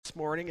this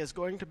morning is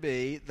going to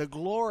be the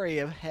glory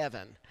of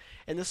heaven.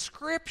 And the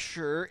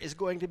scripture is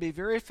going to be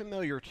very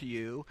familiar to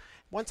you.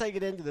 Once I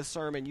get into the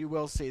sermon, you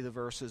will see the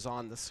verses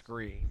on the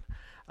screen.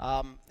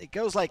 It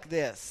goes like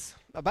this.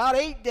 About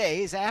 8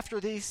 days after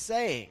these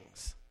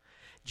sayings,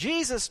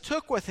 Jesus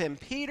took with him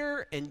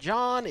Peter and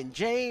John and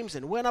James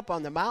and went up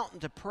on the mountain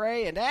to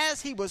pray. And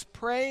as he was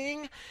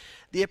praying,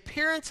 the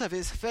appearance of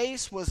his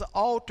face was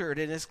altered,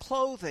 and his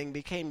clothing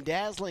became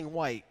dazzling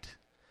white.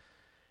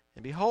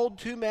 And behold,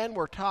 2 men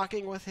were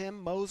talking with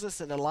him, Moses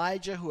and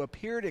Elijah, who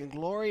appeared in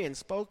glory and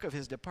spoke of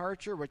his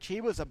departure, which he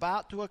was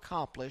about to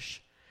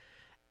accomplish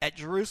at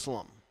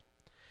Jerusalem.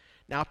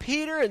 Now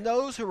Peter and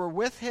those who were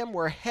with him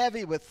were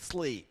heavy with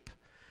sleep.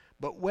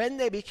 But when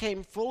they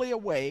became fully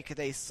awake,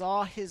 they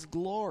saw his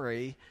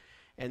glory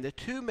and the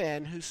 2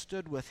 men who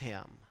stood with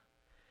him.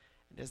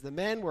 And as the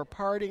men were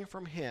parting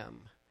from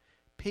him,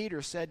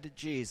 Peter said to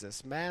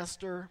Jesus,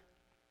 Master,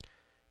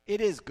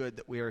 it is good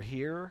that we are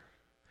here.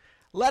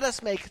 Let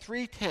us make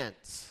 3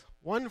 tents,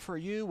 one for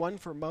you, one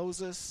for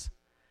Moses,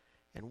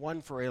 and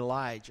one for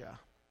Elijah.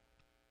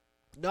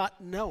 Not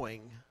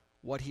knowing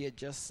what he had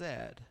just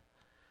said.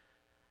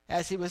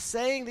 As he was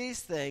saying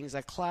these things,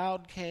 a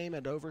cloud came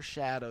and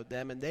overshadowed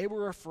them, and they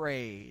were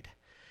afraid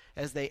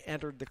as they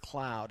entered the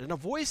cloud. And a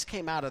voice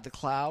came out of the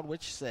cloud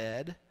which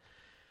said,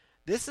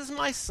 This is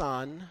my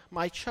son,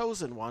 my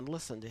chosen one,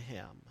 listen to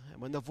him.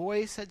 And when the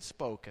voice had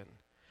spoken,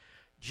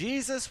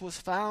 Jesus was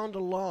found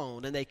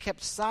alone, and they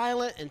kept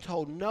silent and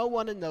told no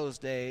one in those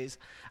days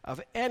of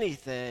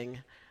anything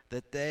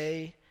that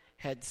they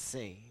had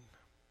seen.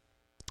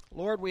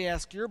 Lord, we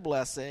ask your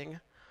blessing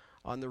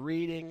on the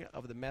reading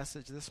of the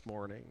message this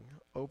morning.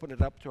 Open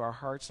it up to our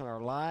hearts and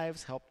our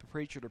lives. Help the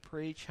preacher to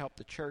preach. Help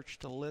the church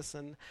to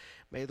listen.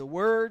 May the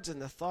words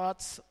and the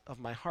thoughts of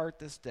my heart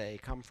this day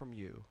come from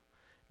you.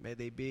 May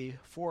they be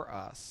for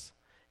us,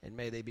 and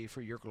may they be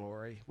for your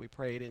glory. We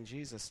pray it in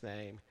Jesus'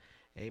 name.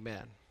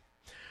 Amen.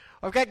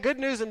 I've got good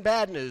news and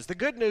bad news. The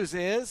good news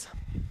is,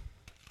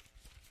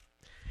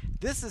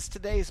 this is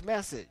today's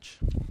message.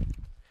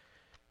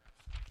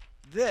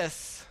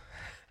 This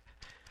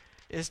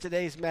is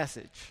today's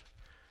message.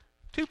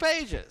 2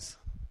 pages.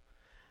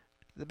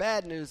 The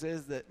bad news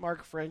is that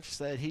Mark French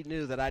said he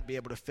knew that I'd be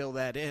able to fill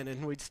that in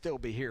and we'd still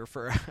be here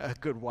for a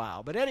good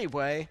while. But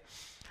anyway,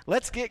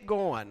 let's get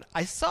going.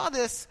 I saw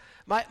this,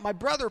 my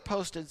brother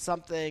posted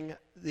something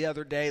the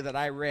other day that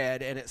I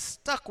read, and it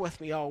stuck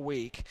with me all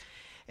week.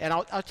 And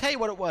I'll tell you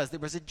what it was. There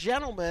was a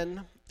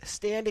gentleman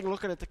standing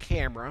looking at the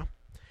camera,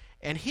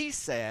 and he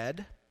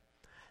said,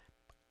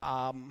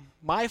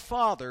 my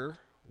father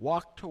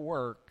walked to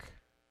work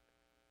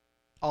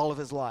all of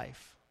his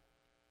life.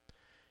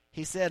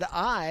 He said,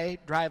 I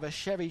drive a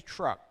Chevy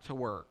truck to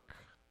work.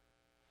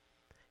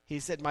 He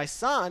said, my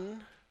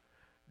son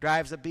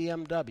drives a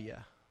BMW.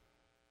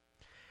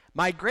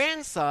 My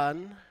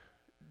grandson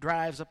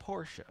drives a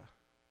Porsche.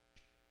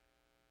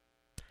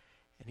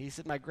 And he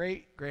said, my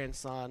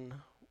great-grandson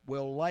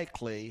will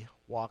likely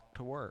walk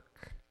to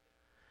work.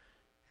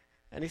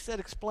 And he said,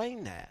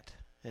 explain that.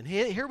 And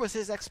here was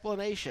his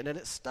explanation, and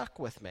it stuck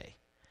with me.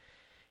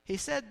 He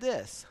said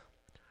this,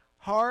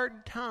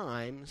 hard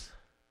times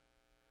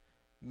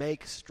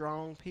make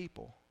strong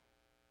people.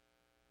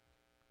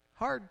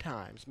 Hard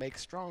times make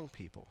strong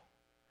people.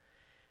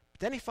 But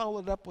then he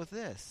followed up with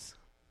this.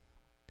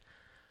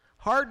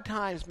 Hard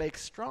times make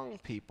strong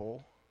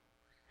people.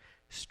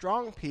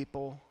 Strong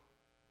people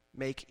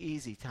make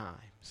easy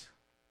times.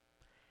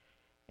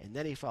 And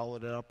then he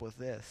followed it up with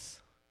this.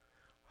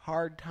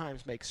 Hard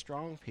times make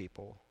strong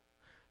people.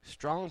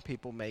 Strong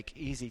people make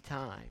easy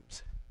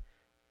times.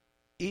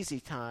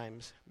 Easy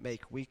times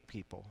make weak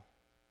people.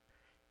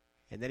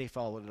 And then he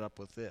followed it up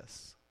with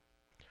this.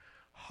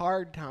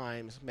 Hard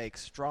times make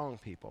strong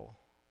people.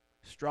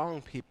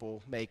 Strong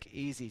people make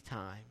easy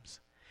times.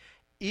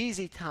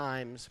 Easy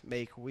times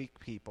make weak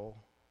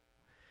people.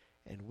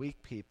 And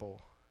weak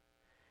people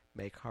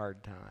make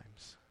hard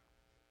times.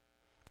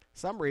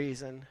 Some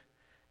reason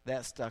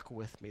that stuck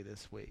with me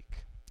this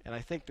week. And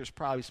I think there's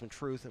probably some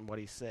truth in what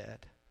he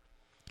said.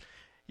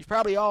 You've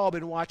probably all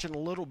been watching a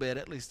little bit,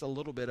 at least a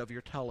little bit, of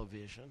your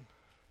television.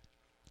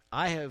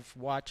 I have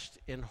watched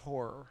in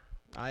horror.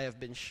 I have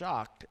been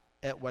shocked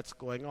at what's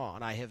going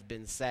on. I have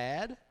been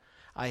sad.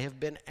 I have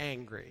been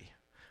angry.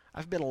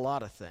 I've been a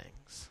lot of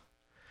things.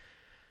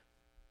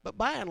 But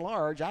by and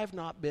large, I've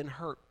not been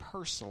hurt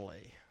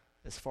personally,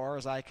 as far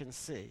as I can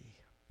see.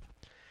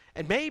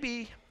 And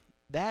maybe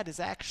that is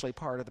actually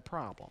part of the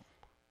problem.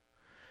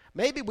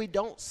 Maybe we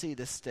don't see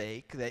the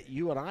stake that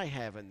you and I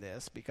have in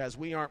this because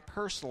we aren't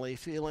personally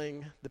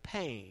feeling the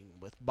pain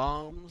with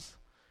bombs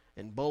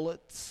and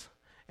bullets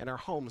and our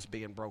homes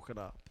being broken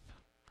up.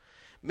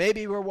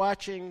 Maybe we're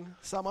watching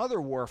some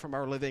other war from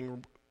our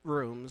living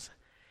rooms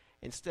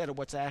instead of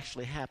what's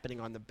actually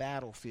happening on the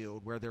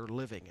battlefield where they're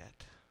living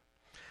it.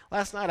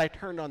 Last night I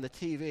turned on the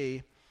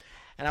TV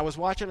and I was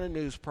watching a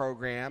news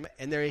program,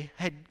 and they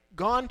had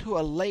gone to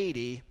a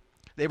lady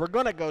They were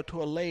going to go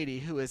to a lady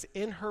who is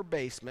in her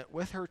basement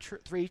with her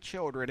 3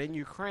 children in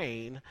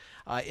Ukraine,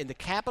 in the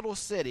capital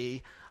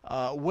city,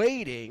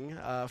 waiting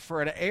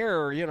for an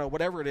air,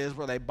 whatever it is,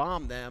 where they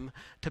bomb them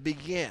to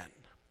begin.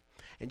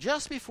 And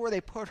just before they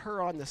put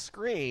her on the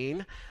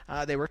screen,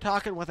 they were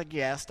talking with a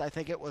guest. I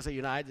think it was a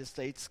United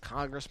States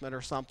congressman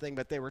or something,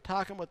 but they were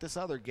talking with this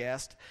other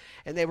guest,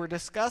 and they were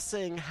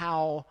discussing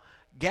how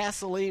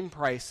gasoline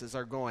prices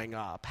are going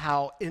up,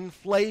 how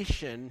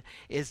inflation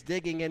is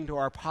digging into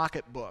our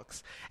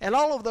pocketbooks. And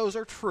all of those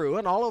are true,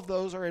 and all of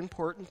those are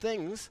important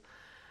things.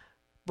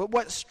 But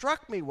what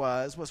struck me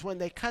was when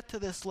they cut to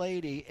this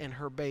lady in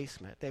her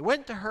basement. They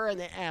went to her and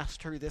they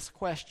asked her this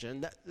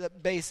question,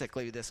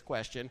 basically this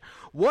question: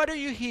 what are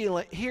you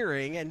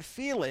hearing and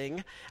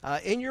feeling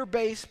in your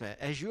basement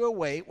as you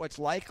await what's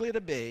likely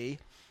to be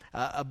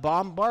a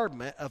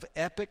bombardment of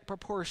epic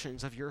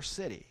proportions of your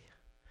city?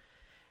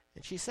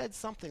 And she said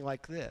something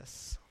like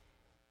this.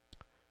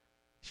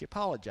 She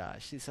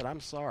apologized. She said, "I'm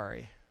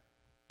sorry,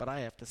 but I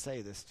have to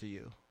say this to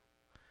you."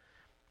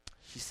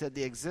 She said,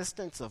 "The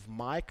existence of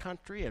my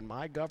country and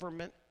my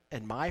government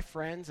and my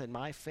friends and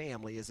my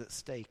family is at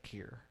stake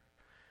here.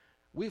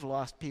 We've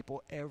lost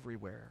people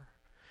everywhere."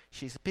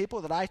 She said,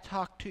 "People that I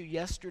talked to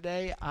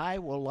yesterday, I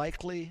will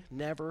likely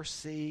never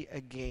see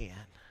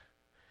again.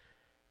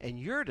 And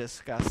you're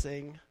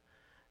discussing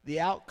the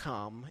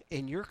outcome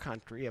in your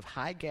country of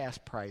high gas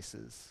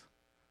prices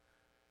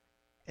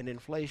and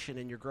inflation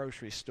in your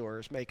grocery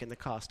stores, making the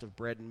cost of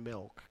bread and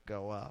milk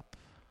go up."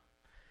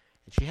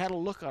 And she had a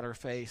look on her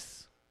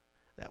face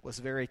that was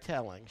very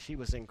telling. She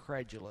was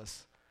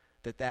incredulous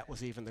that that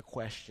was even the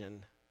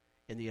question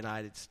in the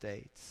United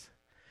States.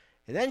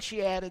 And then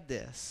she added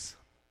this: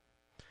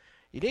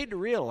 "You need to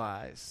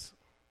realize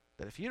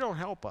that if you don't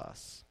help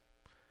us,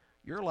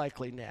 you're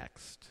likely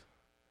next.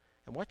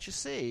 And what you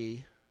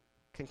see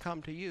can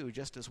come to you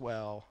just as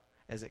well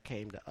as it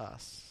came to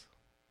us."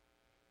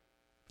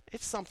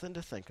 It's something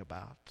to think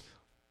about.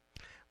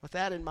 With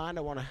that in mind,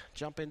 I want to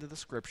jump into the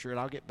scripture, and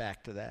I'll get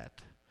back to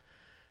that.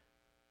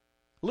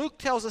 Luke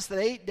tells us that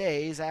 8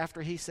 days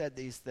after he said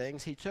these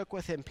things, he took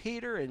with him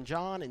Peter and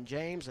John and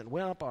James and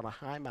went up on a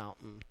high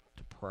mountain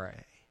to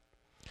pray.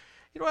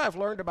 You know what I've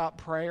learned about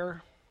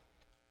prayer?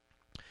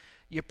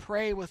 You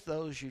pray with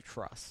those you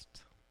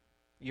trust.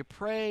 You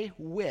pray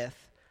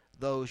with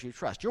those you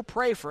trust. You'll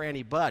pray for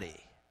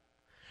anybody,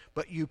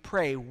 but you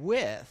pray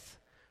with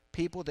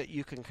people that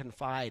you can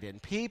confide in,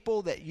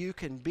 people that you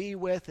can be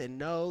with and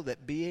know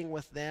that being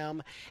with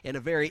them in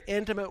a very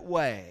intimate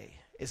way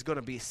is going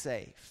to be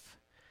safe.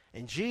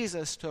 And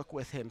Jesus took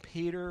with him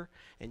Peter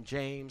and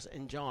James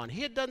and John.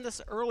 He had done this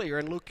earlier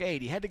in Luke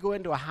 8. He had to go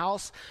into a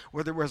house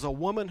where there was a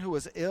woman who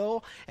was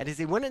ill, and as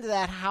he went into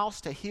that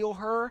house to heal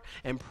her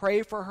and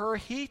pray for her,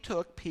 he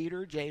took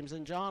Peter, James,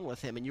 and John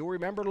with him. And you'll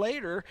remember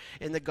later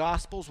in the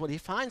Gospels when he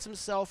finds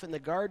himself in the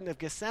Garden of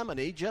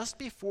Gethsemane, just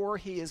before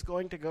he is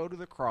going to go to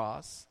the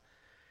cross,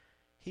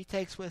 he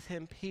takes with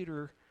him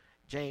Peter,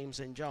 James,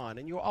 and John.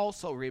 And you'll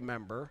also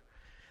remember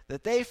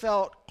that they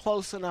felt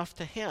close enough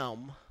to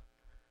him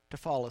to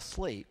fall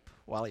asleep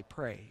while he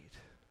prayed.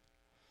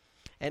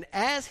 And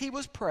as he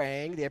was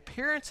praying, the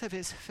appearance of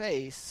his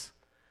face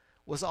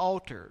was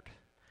altered,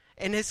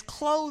 and his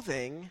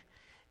clothing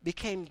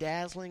became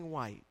dazzling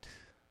white.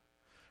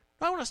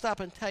 I want to stop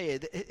and tell you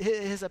that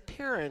his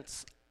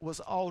appearance was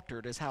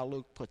altered, is how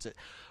Luke puts it.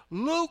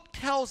 Luke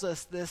tells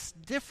us this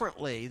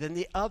differently than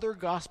the other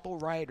gospel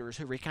writers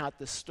who recount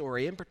this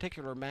story, in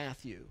particular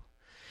Matthew.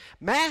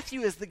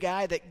 Matthew is the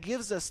guy that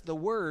gives us the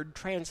word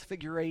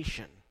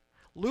transfiguration.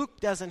 Luke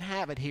doesn't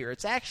have it here.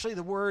 It's actually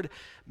the word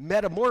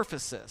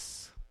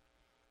metamorphosis.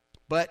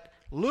 But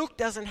Luke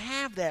doesn't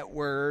have that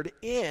word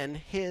in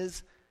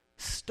his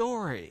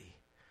story.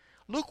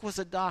 Luke was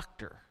a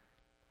doctor.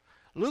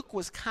 Luke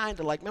was kind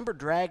of like, remember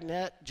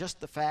Dragnet, just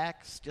the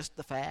facts, just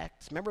the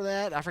facts? Remember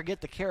that? I forget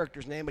the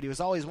character's name, but he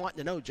was always wanting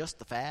to know just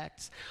the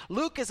facts.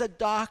 Luke is a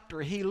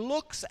doctor. He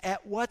looks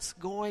at what's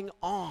going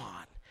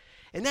on.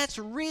 And that's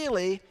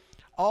really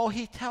all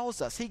he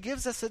tells us. He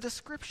gives us a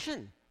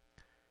description.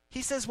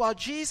 He says, while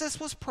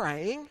Jesus was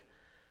praying,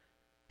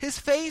 his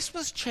face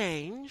was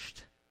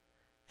changed,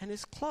 and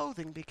his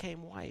clothing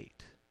became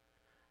white.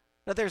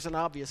 Now, there's an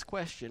obvious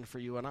question for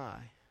you and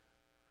I.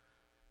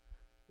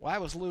 Why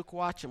was Luke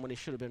watching when he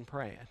should have been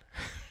praying?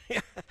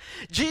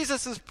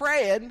 Jesus is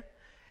praying,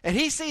 and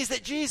he sees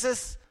that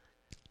Jesus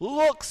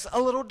looks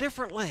a little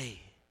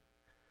differently.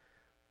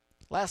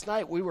 Last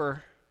night, we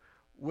were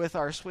with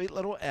our sweet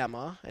little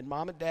Emma, and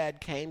Mom and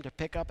Dad came to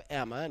pick up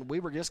Emma, and we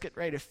were just getting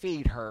ready to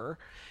feed her.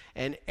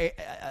 And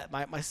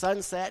my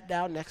son sat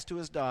down next to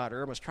his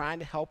daughter and was trying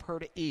to help her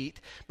to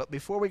eat. But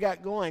before we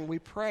got going, we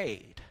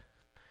prayed.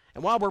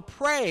 And while we're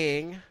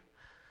praying,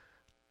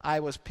 I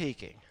was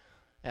peeking.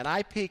 And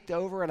I peeked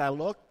over and I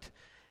looked,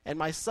 and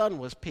my son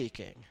was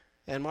peeking.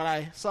 And when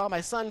I saw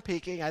my son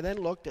peeking, I then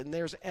looked, and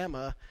there's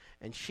Emma,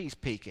 and she's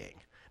peeking.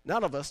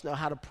 None of us know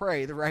how to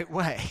pray the right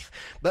way.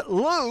 But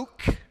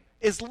Luke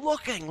is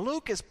looking.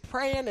 Luke is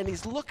praying, and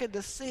he's looking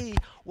to see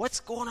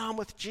what's going on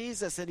with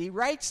Jesus, and he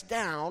writes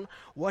down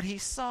what he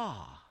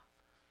saw.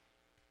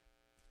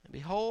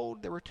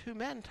 Behold, there were two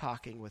men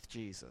talking with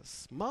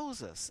Jesus,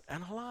 Moses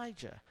and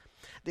Elijah.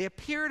 They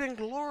appeared in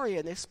glory,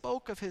 and they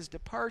spoke of his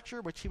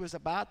departure, which he was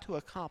about to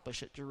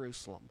accomplish at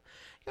Jerusalem.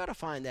 You ought to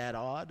find that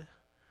odd.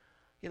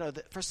 You know,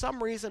 for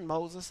some reason,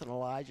 Moses and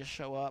Elijah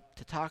show up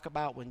to talk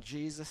about when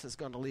Jesus is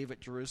going to leave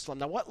at Jerusalem.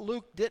 Now, what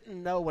Luke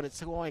didn't know when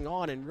it's going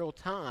on in real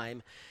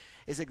time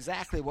is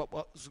exactly what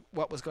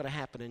was going to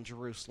happen in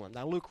Jerusalem.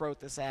 Now, Luke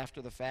wrote this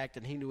after the fact,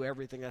 and he knew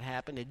everything that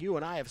happened, and you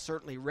and I have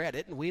certainly read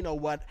it, and we know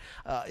what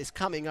is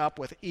coming up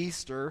with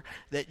Easter,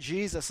 that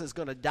Jesus is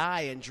going to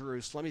die in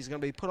Jerusalem. He's going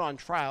to be put on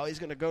trial. He's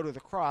going to go to the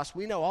cross.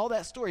 We know all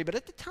that story, but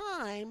at the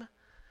time,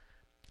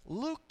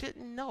 Luke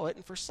didn't know it,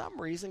 and for some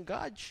reason,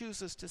 God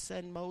chooses to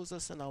send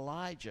Moses and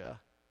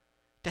Elijah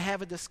to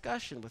have a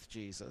discussion with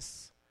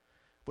Jesus,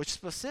 which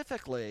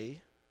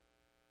specifically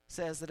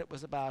says that it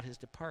was about his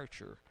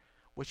departure,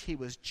 which he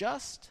was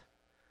just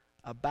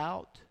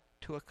about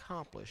to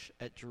accomplish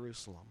at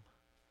Jerusalem.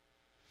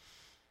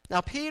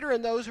 Now Peter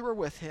and those who were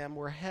with him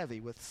were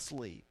heavy with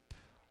sleep.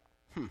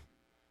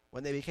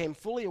 When they became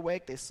fully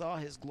awake, they saw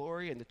his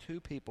glory and the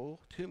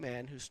two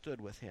men who stood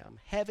with him,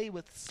 heavy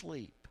with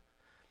sleep.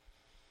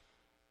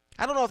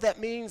 I don't know if that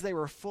means they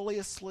were fully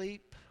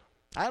asleep.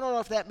 I don't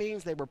know if that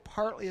means they were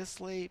partly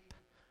asleep,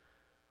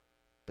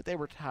 but they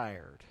were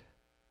tired.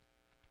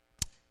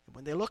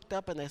 When they looked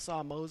up and they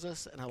saw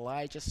Moses and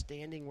Elijah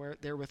standing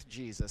there with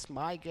Jesus,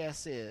 my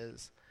guess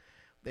is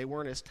they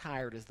weren't as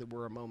tired as they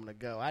were a moment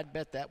ago. I'd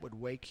bet that would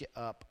wake you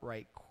up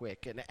right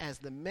quick. And as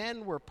the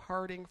men were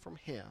parting from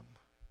him,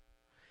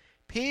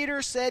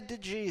 Peter said to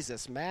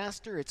Jesus,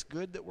 Master, it's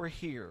good that we're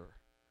here.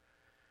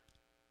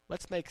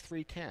 Let's make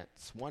 3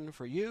 tents, one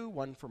for you,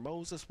 one for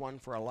Moses, one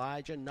for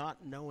Elijah,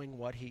 not knowing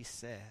what he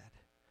said.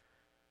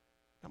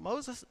 Now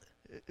Moses,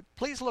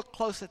 please look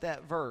close at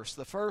that verse,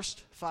 the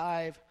first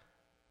 5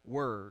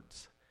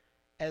 words.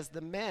 As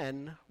the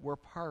men were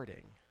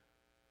parting,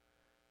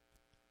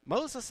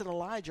 Moses and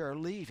Elijah are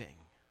leaving.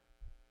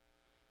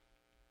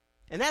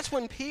 And that's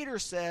when Peter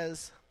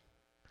says,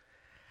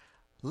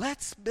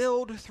 let's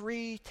build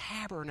 3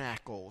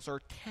 tabernacles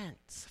or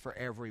tents for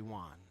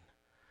everyone.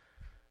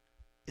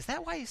 Is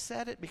that why he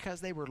said it?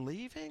 Because they were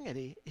leaving and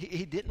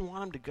he didn't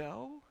want them to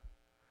go?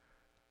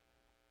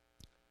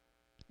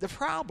 The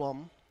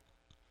problem,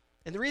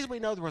 and the reason we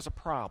know there was a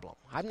problem,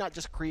 I'm not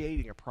just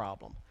creating a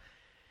problem,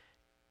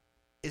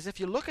 is if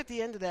you look at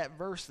the end of that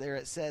verse there,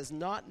 it says,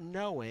 not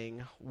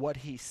knowing what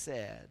he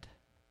said.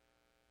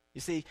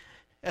 You see,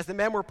 as the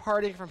men were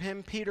parting from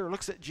him, Peter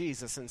looks at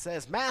Jesus and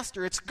says,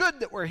 Master, it's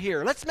good that we're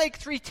here. Let's make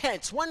 3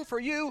 tents, one for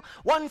you,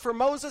 one for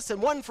Moses,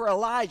 and one for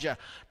Elijah,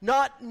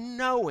 not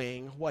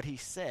knowing what he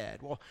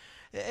said. Well,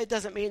 it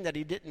doesn't mean that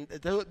he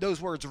didn't, those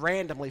words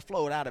randomly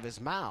flowed out of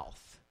his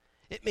mouth.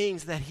 It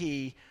means that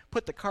he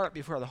put the cart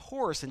before the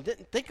horse and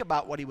didn't think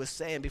about what he was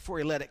saying before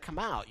he let it come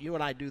out. You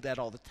and I do that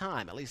all the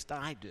time, at least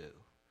I do.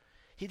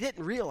 He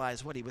didn't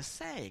realize what he was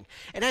saying.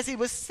 And as he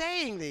was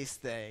saying these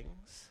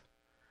things,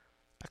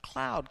 a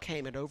cloud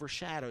came and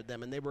overshadowed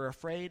them, and they were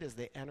afraid as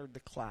they entered the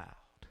cloud.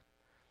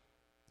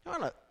 I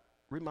want to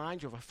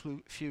remind you of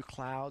a few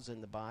clouds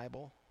in the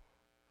Bible.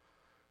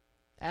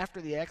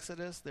 After the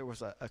Exodus, there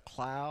was a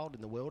cloud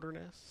in the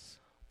wilderness.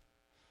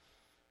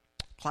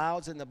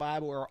 Clouds in the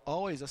Bible are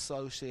always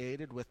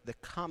associated with the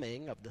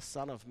coming of the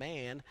Son of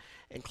Man,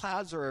 and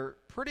clouds are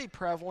pretty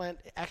prevalent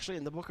actually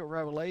in the book of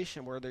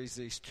Revelation, where there's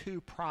these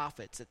 2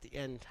 prophets at the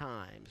end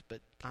times,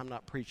 but I'm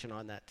not preaching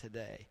on that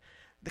today.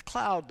 The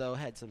cloud, though,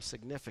 had some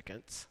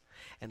significance,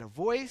 and a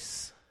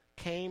voice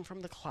came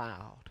from the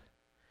cloud.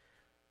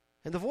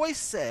 And the voice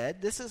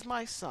said, This is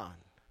my Son,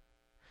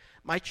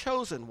 my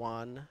chosen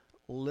one,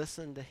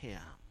 listen to him.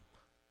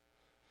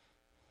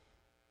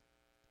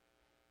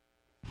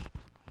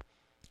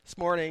 This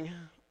morning,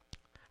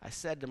 I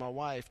said to my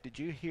wife, did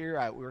you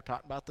hear, we were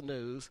talking about the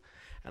news,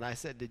 and I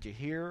said, did you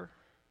hear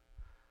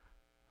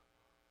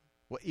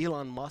what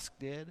Elon Musk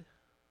did?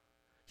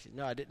 She said,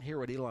 no, I didn't hear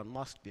what Elon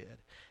Musk did.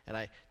 And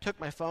I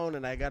took my phone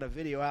and I got a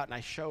video out and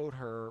I showed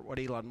her what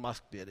Elon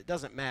Musk did. It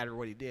doesn't matter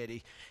what he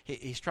did.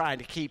 He's trying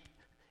to keep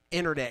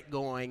internet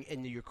going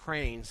in the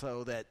Ukraine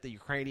so that the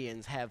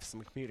Ukrainians have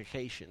some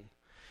communication.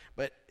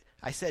 But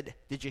I said,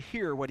 did you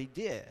hear what he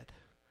did?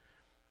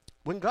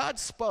 When God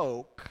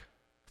spoke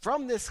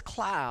from this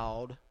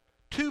cloud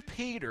to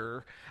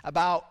Peter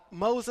about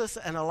Moses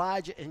and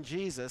Elijah and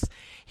Jesus,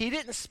 he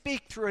didn't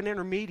speak through an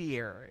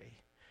intermediary.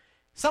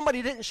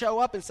 Somebody didn't show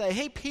up and say,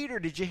 hey, Peter,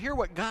 did you hear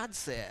what God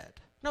said?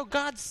 No,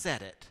 God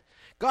said it.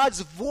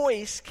 God's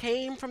voice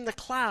came from the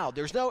cloud.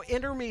 There's no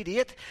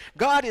intermediate.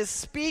 God is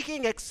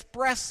speaking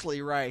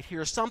expressly right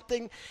here,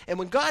 something, and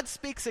when God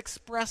speaks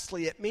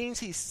expressly, it means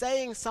he's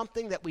saying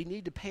something that we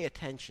need to pay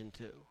attention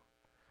to.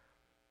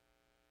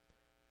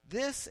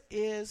 This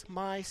is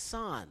my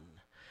Son,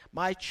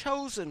 my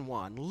chosen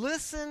one.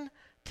 Listen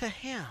to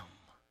him.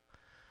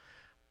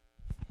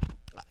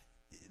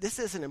 This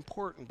isn't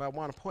important, but I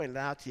want to point it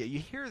out to you. You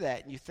hear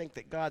that and you think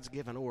that God's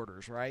given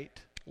orders, right?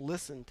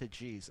 Listen to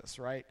Jesus,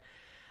 right?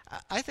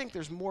 I think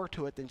there's more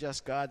to it than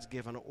just God's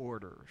given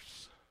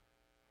orders.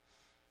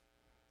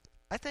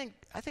 I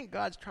think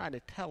God's trying to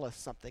tell us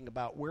something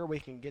about where we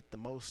can get the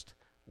most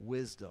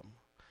wisdom,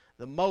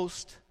 the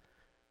most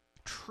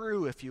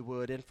true, if you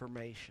would,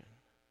 information.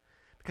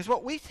 Because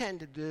what we tend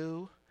to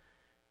do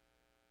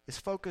is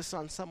focus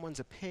on someone's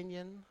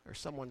opinion or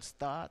someone's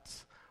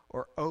thoughts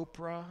or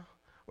Oprah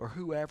or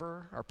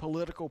whoever, our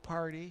political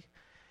party.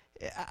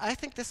 I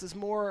think this is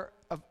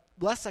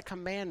less a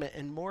commandment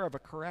and more of a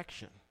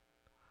correction.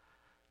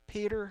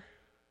 Peter,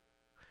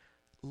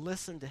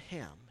 listen to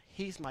him.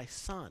 He's my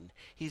son.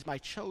 He's my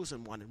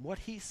chosen one. And what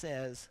he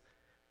says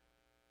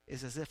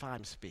is as if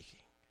I'm speaking.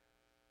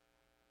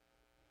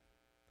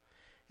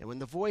 And when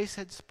the voice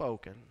had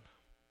spoken,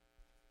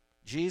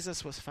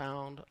 Jesus was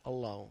found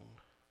alone.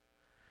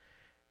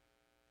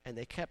 And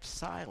they kept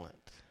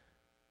silent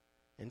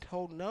and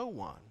told no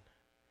one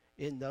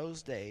in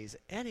those days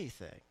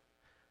anything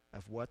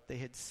of what they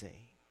had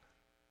seen.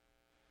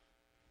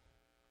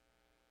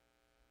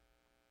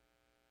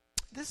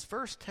 This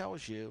passage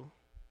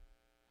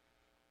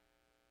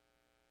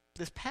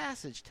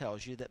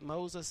tells you that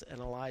Moses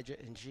and Elijah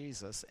and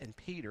Jesus and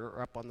Peter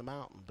are up on the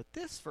mountain. But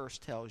this verse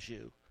tells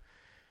you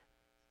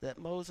that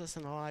Moses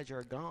and Elijah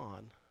are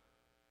gone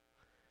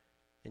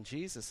and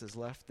Jesus is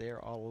left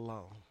there all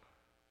alone.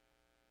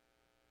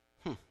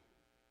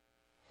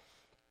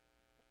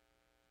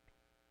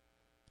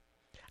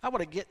 I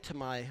want to get to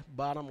my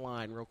bottom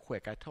line real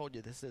quick. I told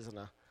you this isn't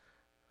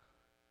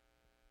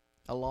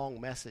a long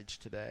message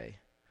today.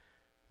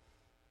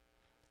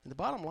 And the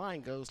bottom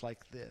line goes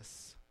like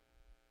this.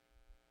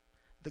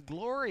 The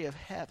glory of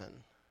heaven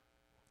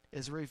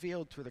is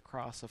revealed through the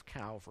cross of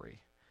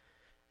Calvary.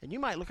 And you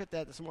might look at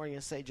that this morning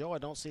and say, Joe, I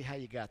don't see how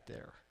you got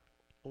there.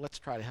 Well, let's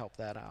try to help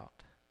that out.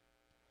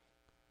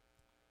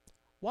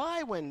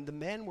 Why, when the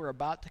men were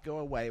about to go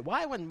away,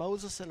 why when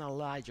Moses and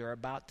Elijah are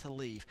about to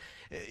leave?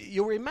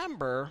 You'll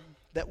remember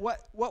that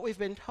what we've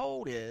been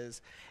told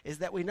is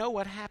that we know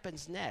what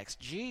happens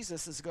next.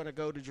 Jesus is going to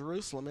go to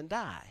Jerusalem and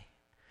die.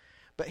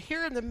 But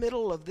here in the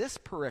middle of this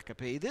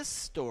pericope, this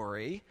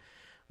story,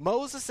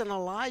 Moses and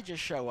Elijah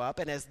show up,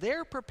 and as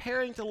they're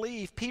preparing to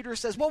leave, Peter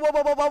says, whoa, whoa,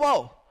 whoa, whoa, whoa,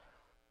 whoa.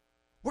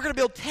 We're going to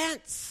build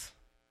tents.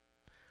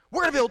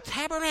 We're going to build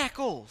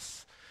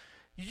tabernacles.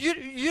 You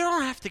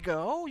don't have to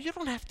go. You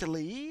don't have to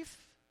leave.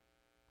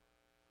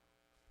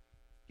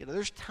 You know,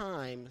 there's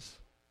times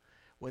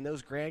when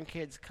those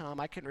grandkids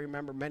come. I can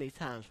remember many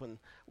times when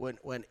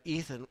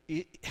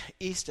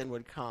Easton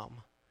would come.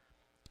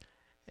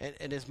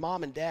 And his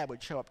mom and dad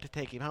would show up to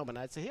take him home. And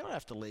I'd say, he don't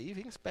have to leave.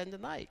 He can spend the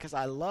night. Because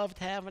I loved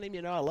having him.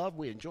 You know,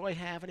 we enjoy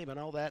having him and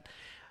all that.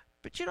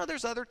 But, you know,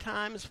 there's other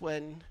times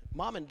when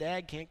mom and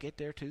dad can't get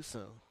there too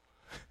soon.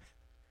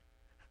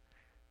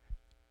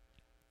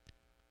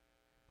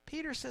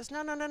 Peter says,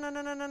 no.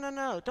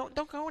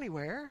 Don't go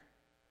anywhere.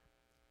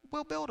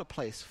 We'll build a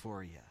place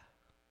for you.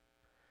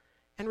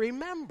 And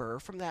remember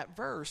from that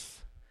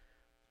verse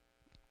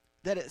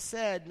that it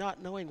said,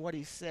 not knowing what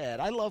he said.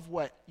 I love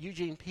what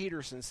Eugene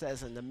Peterson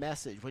says in The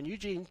Message. When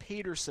Eugene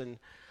Peterson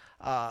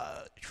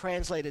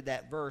translated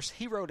that verse,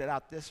 he wrote it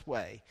out this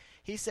way.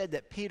 He said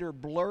that Peter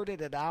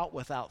blurted it out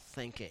without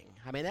thinking.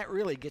 I mean, that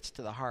really gets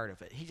to the heart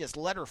of it. He just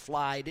let her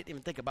fly, didn't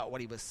even think about what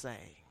he was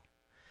saying.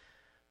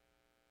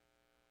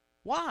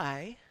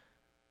 Why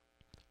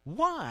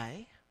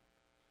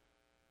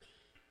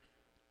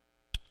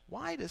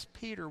does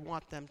Peter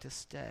want them to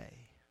stay?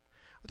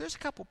 Well, there's a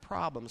couple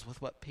problems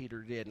with what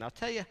Peter did, and I'll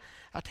tell you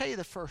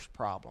the first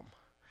problem.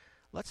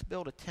 Let's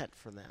build a tent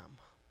for them.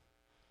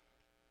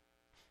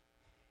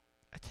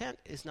 A tent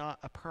is not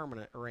a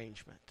permanent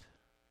arrangement.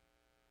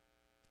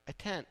 A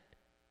tent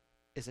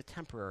is a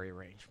temporary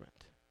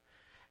arrangement.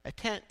 A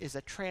tent is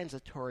a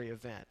transitory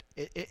event.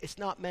 It's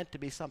not meant to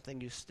be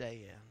something you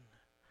stay in.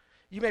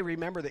 You may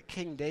remember that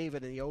King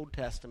David in the Old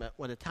Testament,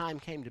 when the time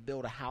came to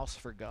build a house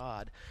for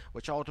God,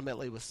 which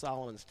ultimately was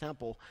Solomon's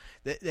temple,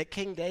 that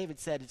King David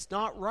said, it's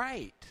not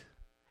right.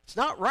 It's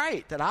not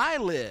right that I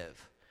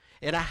live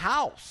in a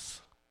house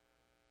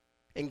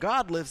and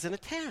God lives in a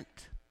tent.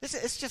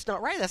 It's just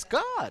not right. That's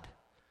God.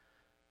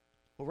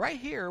 Well, right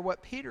here,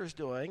 what Peter's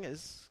doing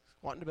is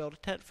wanting to build a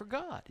tent for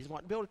God. He's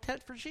wanting to build a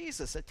tent for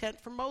Jesus, a tent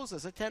for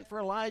Moses, a tent for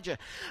Elijah.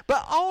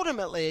 But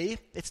ultimately,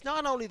 it's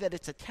not only that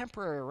it's a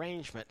temporary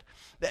arrangement.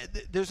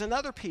 There's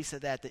another piece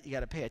of that you got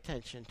to pay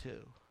attention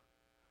to.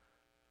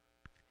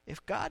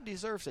 If God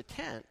deserves a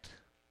tent,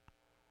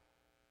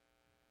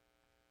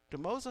 do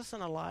Moses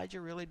and Elijah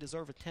really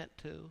deserve a tent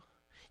too?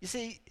 You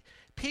see,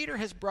 Peter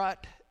has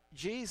brought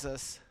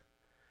Jesus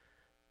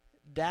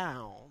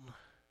down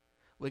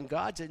when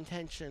God's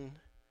intention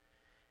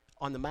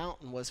on the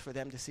mountain was for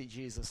them to see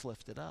Jesus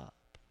lifted up.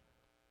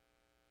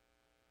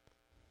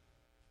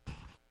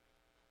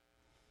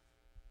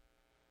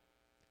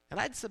 And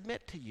I'd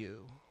submit to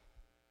you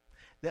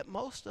that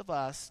most of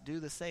us do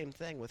the same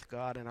thing with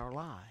God in our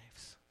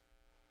lives.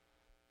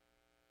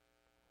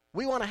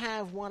 We want to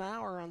have 1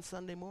 hour on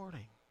Sunday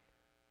morning.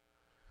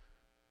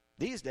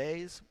 These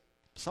days,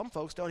 some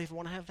folks don't even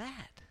want to have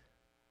that.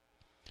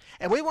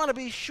 And we want to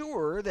be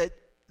sure that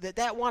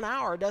 1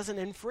 hour doesn't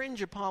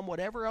infringe upon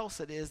whatever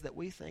else it is that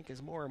we think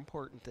is more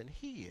important than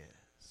He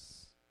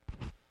is.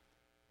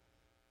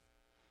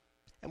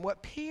 And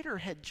what Peter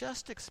had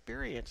just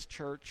experienced,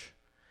 church,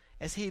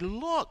 as he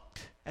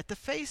looked at the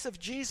face of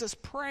Jesus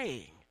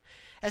praying,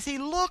 as he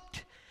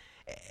looked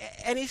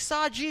and he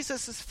saw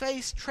Jesus'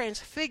 face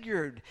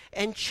transfigured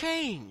and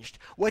changed,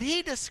 what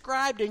he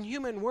described in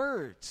human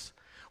words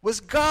was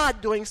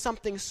God doing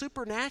something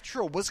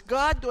supernatural, was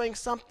God doing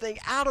something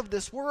out of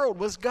this world,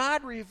 was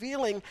God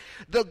revealing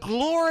the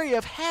glory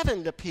of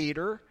heaven to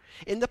Peter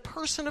in the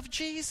person of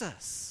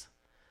Jesus.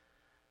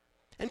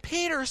 And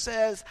Peter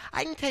says,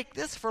 I can take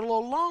this for a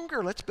little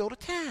longer. Let's build a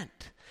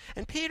tent.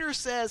 And Peter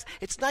says,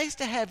 it's nice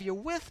to have you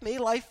with me.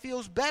 Life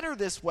feels better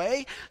this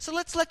way, so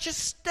let's let you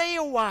stay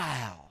a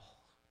while.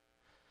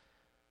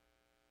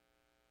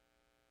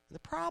 The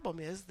problem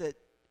is that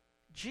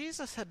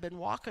Jesus had been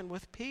walking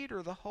with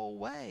Peter the whole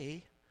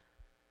way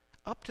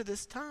up to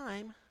this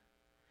time,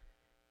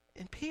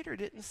 and Peter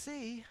didn't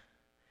see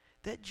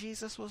that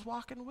Jesus was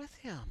walking with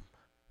him.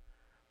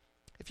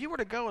 If you were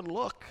to go and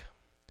look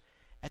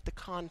at the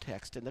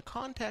context, and the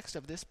context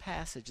of this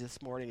passage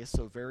this morning is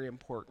so very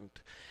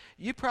important.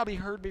 You probably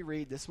heard me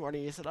read this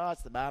morning. You said,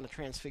 it's the Mount of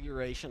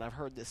Transfiguration. I've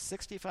heard this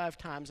 65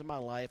 times in my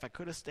life. I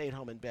could have stayed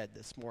home in bed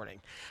this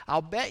morning.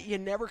 I'll bet you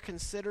never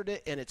considered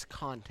it in its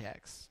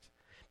context.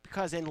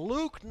 Because in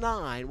Luke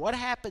 9, what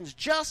happens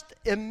just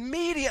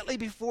immediately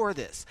before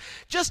this,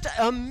 just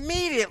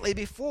immediately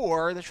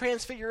before the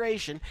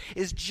Transfiguration,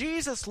 is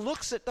Jesus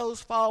looks at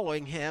those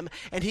following him,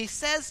 and he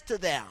says to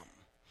them,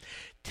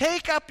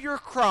 take up your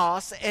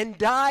cross and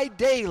die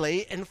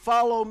daily and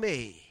follow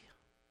me.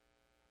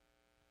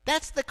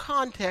 That's the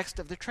context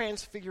of the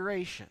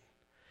Transfiguration.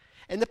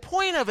 And the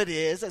point of it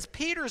is, as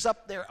Peter's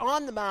up there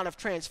on the Mount of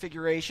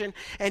Transfiguration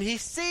and he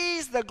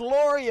sees the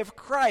glory of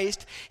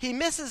Christ, he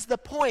misses the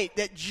point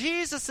that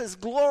Jesus'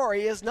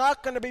 glory is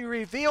not going to be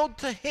revealed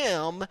to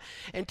him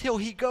until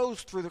he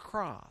goes through the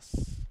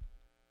cross.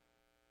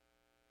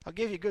 I'll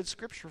give you good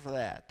scripture for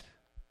that.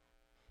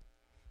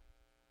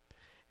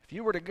 If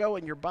you were to go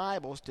in your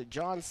Bibles to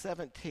John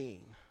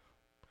 17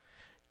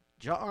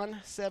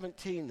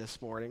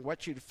 this morning,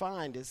 what you'd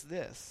find is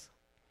this.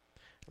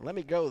 Let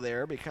me go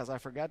there because I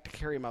forgot to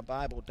carry my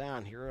Bible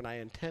down here, and I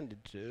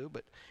intended to,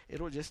 but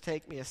it'll just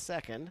take me a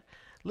second.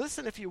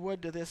 Listen, if you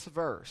would, to this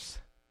verse.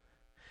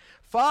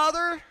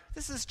 Father,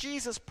 this is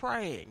Jesus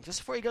praying just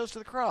before he goes to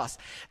the cross.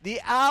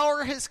 The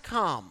hour has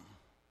come.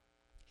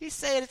 He's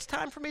saying it's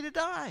time for me to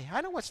die.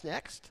 I know what's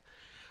next.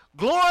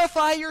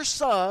 Glorify your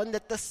Son,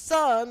 that the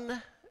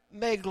Son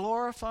may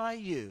glorify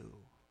you.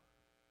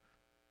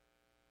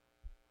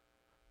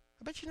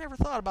 I bet you never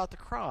thought about the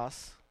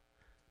cross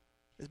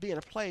as being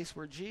a place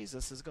where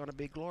Jesus is going to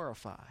be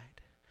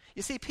glorified.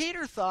 You see,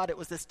 Peter thought it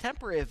was this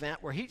temporary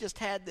event where he just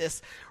had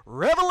this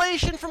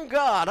revelation from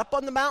God up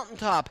on the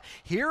mountaintop.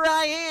 Here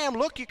I am.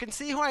 Look, you can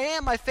see who I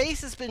am. My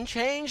face has been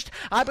changed.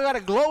 I've got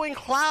a glowing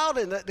cloud,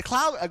 and the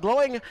cloud, a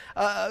glowing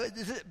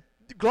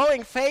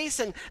face,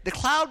 and the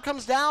cloud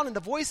comes down, and the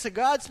voice of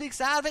God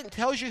speaks out of it and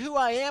tells you who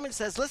I am and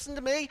says, listen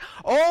to me.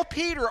 Oh,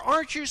 Peter,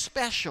 aren't you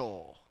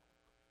special?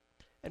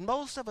 And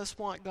most of us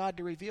want God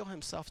to reveal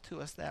himself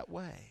to us that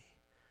way.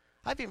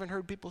 I've even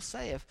heard people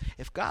say,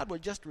 if God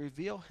would just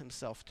reveal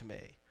himself to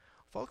me.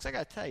 Folks, I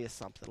got to tell you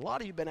something. A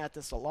lot of you have been at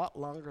this a lot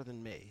longer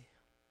than me.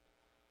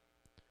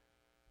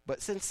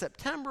 But since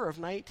September of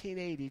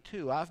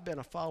 1982, I've been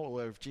a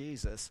follower of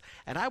Jesus,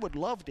 and I would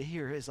love to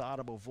hear his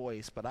audible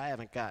voice, but I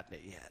haven't gotten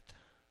it yet.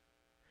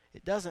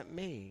 It doesn't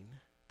mean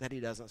that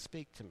he doesn't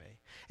speak to me.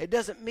 It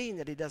doesn't mean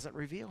that he doesn't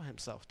reveal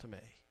himself to me.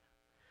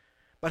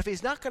 But if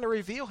he's not going to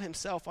reveal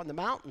himself on the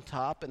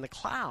mountaintop in the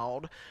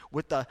cloud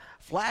with the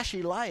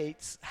flashy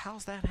lights,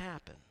 how's that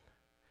happen?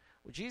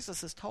 Well,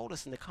 Jesus has told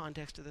us in the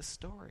context of this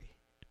story.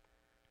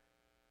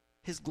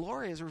 His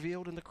glory is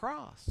revealed in the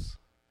cross.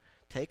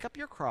 Take up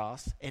your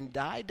cross and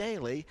die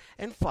daily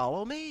and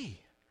follow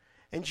me.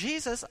 And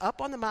Jesus,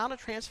 up on the Mount of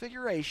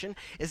Transfiguration,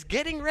 is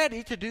getting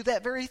ready to do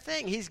that very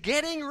thing. He's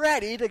getting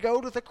ready to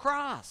go to the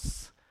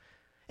cross.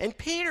 And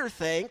Peter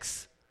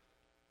thinks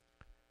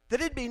that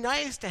it'd be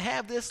nice to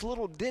have this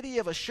little ditty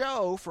of a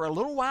show for a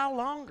little while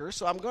longer,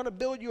 so I'm going to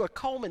build you a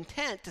Coleman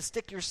tent to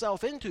stick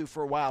yourself into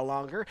for a while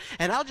longer,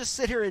 and I'll just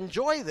sit here and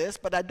enjoy this,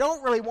 but I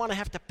don't really want to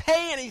have to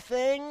pay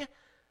anything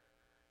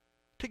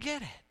to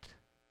get it.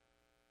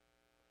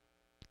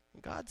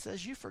 And God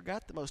says, you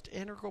forgot the most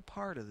integral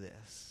part of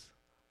this.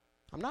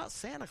 I'm not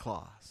Santa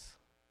Claus.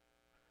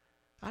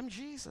 I'm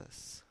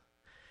Jesus.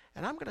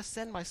 And I'm going to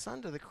send my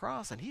Son to the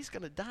cross, and he's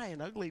going to die an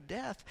ugly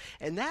death.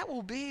 And that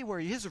will be where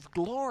his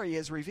glory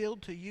is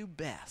revealed to you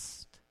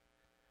best.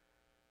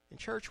 In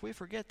church, we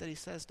forget that he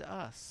says to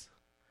us,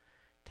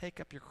 take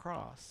up your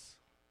cross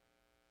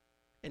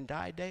and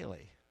die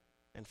daily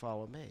and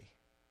follow me.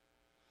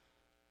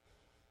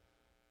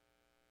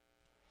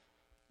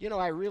 You know,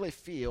 I really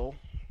feel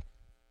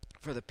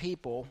for the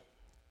people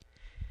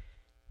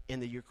in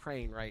the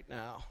Ukraine right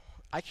now.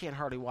 I can't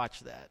hardly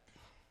watch that.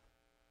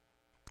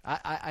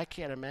 I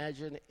can't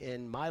imagine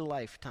in my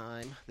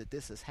lifetime that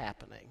this is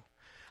happening.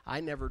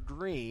 I never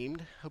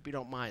dreamed, hope you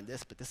don't mind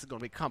this, but this is going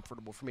to be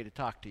comfortable for me to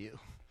talk to you.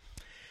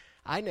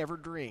 I never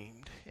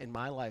dreamed in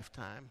my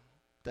lifetime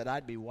that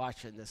I'd be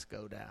watching this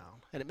go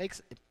down. And it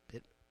makes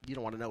you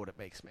don't want to know what it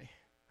makes me.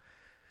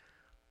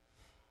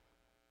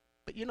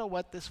 But you know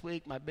what this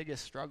week my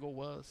biggest struggle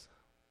was?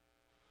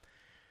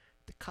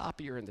 The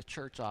copier in the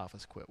church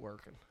office quit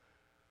working.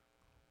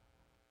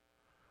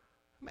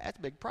 I mean, that's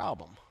a big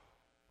problem.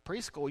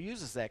 Preschool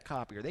uses that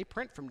copier. They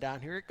print from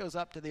down here. It goes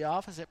up to the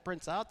office. It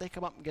prints out. They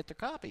come up and get their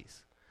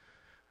copies.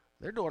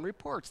 They're doing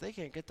reports. They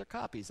can't get their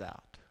copies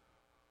out.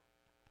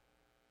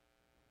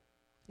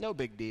 No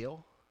big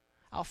deal.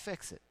 I'll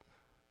fix it.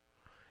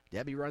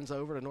 Debbie runs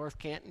over to North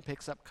Canton,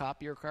 picks up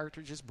copier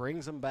cartridges,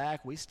 brings them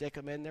back. We stick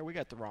them in there. We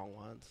got the wrong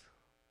ones.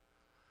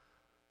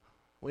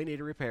 We need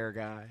a repair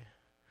guy.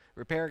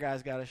 Repair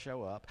guy's got to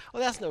show up.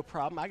 Well, that's no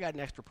problem. I got an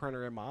extra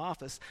printer in my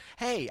office.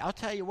 Hey, I'll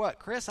tell you what,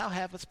 Chris, I'll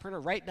have this printer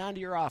right down to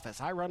your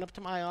office. I run up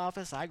to my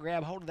office, I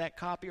grab hold of that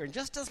copier, and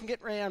just doesn't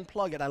get ready to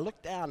unplug it. I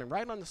look down, and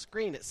right on the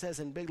screen it says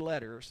in big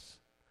letters,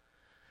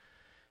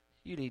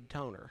 you need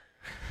toner.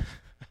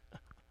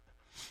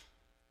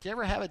 Did you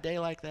ever have a day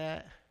like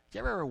that? Did you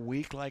ever have a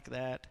week like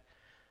that?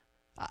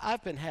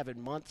 I've been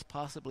having months,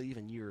 possibly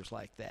even years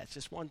like that. It's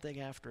just one thing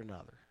after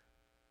another.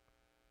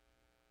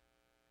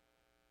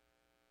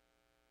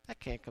 That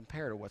can't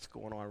compare to what's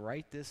going on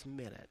right this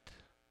minute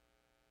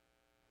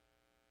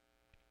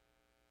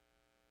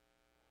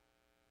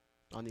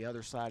on the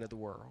other side of the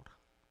world.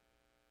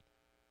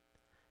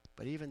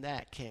 But even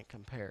that can't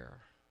compare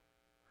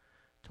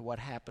to what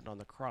happened on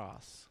the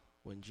cross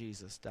when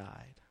Jesus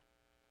died.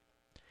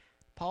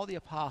 Paul the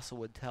Apostle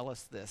would tell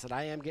us this, and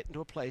I am getting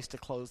to a place to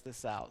close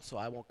this out, so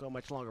I won't go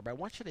much longer, but I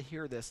want you to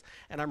hear this,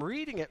 and I'm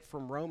reading it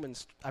from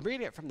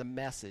the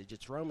Message.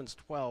 It's Romans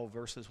 12,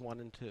 verses 1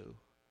 and 2.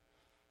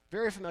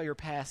 Very familiar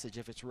passage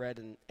if it's read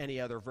in any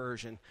other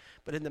version,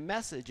 but in the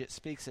Message it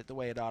speaks it the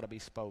way it ought to be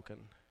spoken.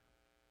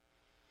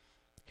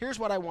 Here's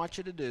what I want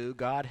you to do,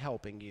 God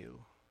helping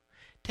you.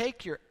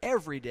 Take your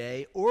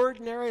everyday,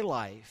 ordinary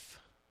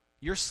life.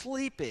 You're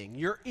sleeping,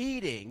 you're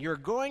eating, you're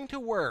going to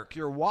work,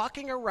 you're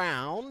walking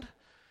around,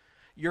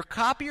 your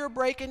copier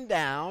breaking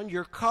down,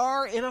 your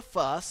car in a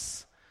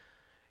fuss,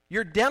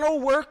 your dental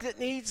work that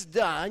needs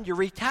done, your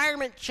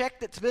retirement check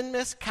that's been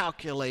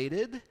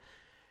miscalculated,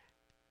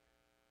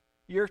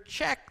 your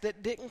check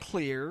that didn't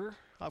clear.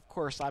 Of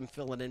course, I'm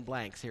filling in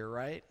blanks here,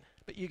 right?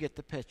 But you get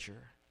the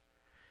picture.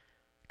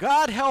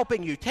 God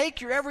helping you.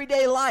 Take your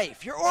everyday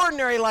life, your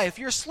ordinary life.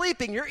 You're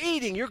sleeping, you're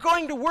eating, you're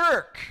going to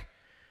work.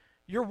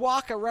 Your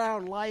walk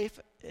around life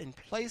and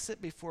place it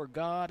before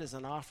God as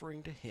an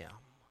offering to Him.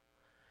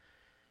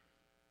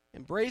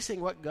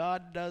 Embracing what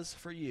God does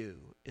for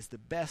you is the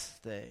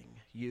best thing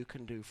you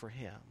can do for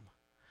Him.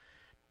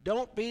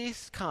 Don't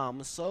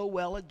become so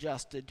well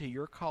adjusted to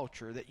your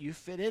culture that you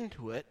fit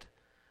into it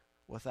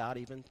without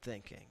even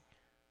thinking.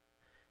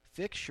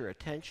 Fix your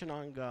attention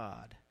on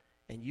God,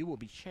 and you will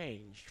be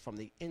changed from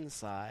the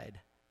inside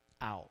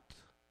out.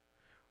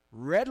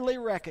 Readily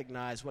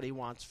recognize what He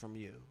wants from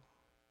you,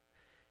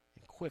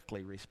 and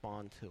quickly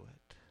respond to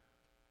it.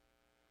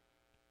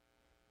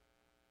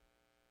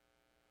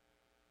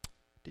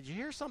 Did you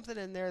hear something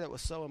in there that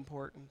was so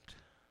important?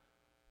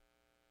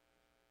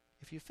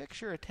 If you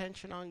fix your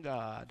attention on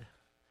God,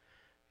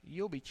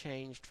 you'll be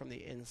changed from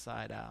the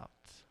inside out.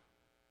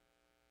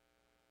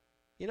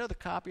 You know the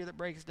copier that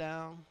breaks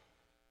down?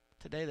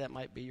 Today that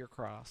might be your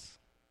cross.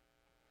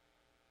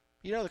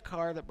 You know the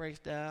car that breaks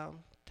down?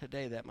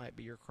 Today that might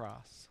be your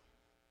cross.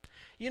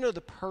 You know the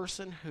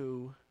person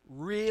who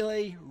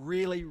really,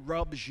 really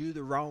rubs you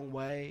the wrong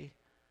way,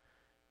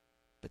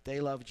 but they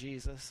love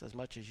Jesus as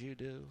much as you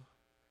do?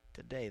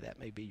 Today that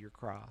may be your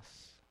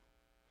cross.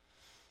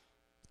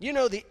 You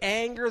know the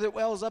anger that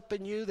wells up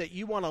in you that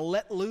you want to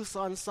let loose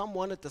on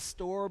someone at the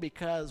store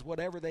because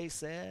whatever they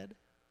said?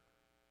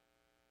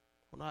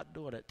 Well, not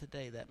doing it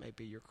today, that may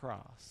be your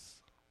cross.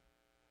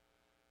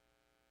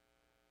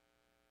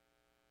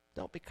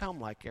 Don't become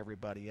like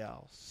everybody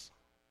else.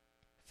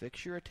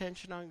 Fix your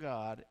attention on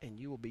God, and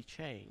you will be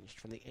changed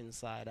from the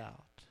inside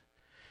out.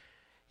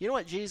 You know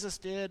what Jesus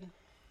did?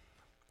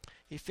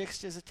 He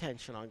fixed his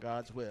attention on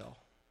God's will.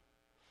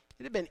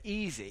 It would have been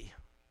easy.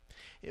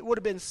 It would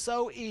have been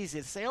so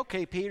easy to say,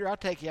 okay, Peter, I'll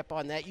take you up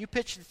on that. You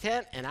pitch the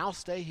tent, and I'll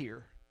stay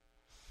here.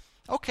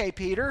 Okay,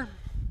 Peter,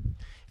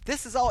 if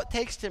this is all it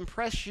takes to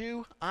impress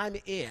you, I'm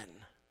in.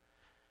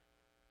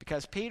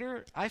 Because,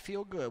 Peter, I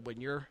feel good when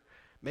you're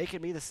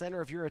making me the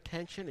center of your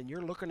attention, and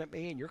you're looking at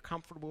me, and you're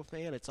comfortable with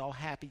me, and it's all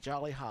happy,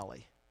 jolly,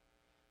 holly.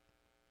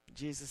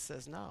 Jesus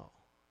says, no.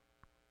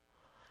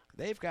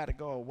 They've got to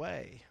go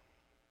away.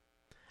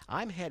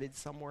 I'm headed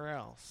somewhere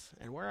else,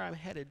 and where I'm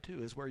headed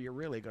to is where you're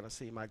really going to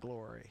see my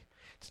glory.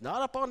 It's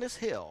not up on this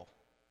hill.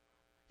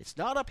 It's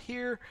not up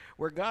here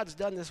where God's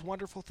done this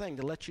wonderful thing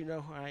to let you know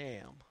who I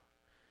am.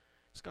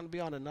 It's going to be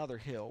on another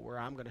hill where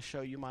I'm going to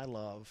show you my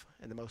love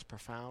in the most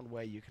profound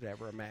way you could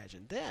ever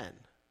imagine. Then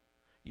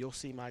you'll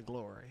see my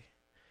glory.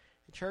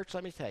 And church,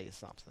 let me tell you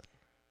something.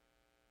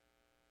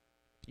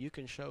 You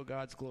can show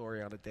God's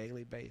glory on a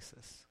daily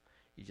basis.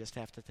 You just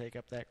have to take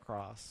up that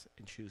cross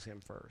and choose Him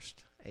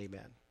first.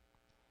 Amen.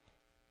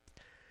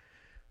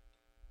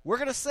 We're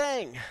going to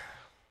sing.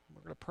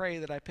 We're going to pray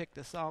that I picked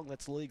a song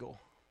that's legal.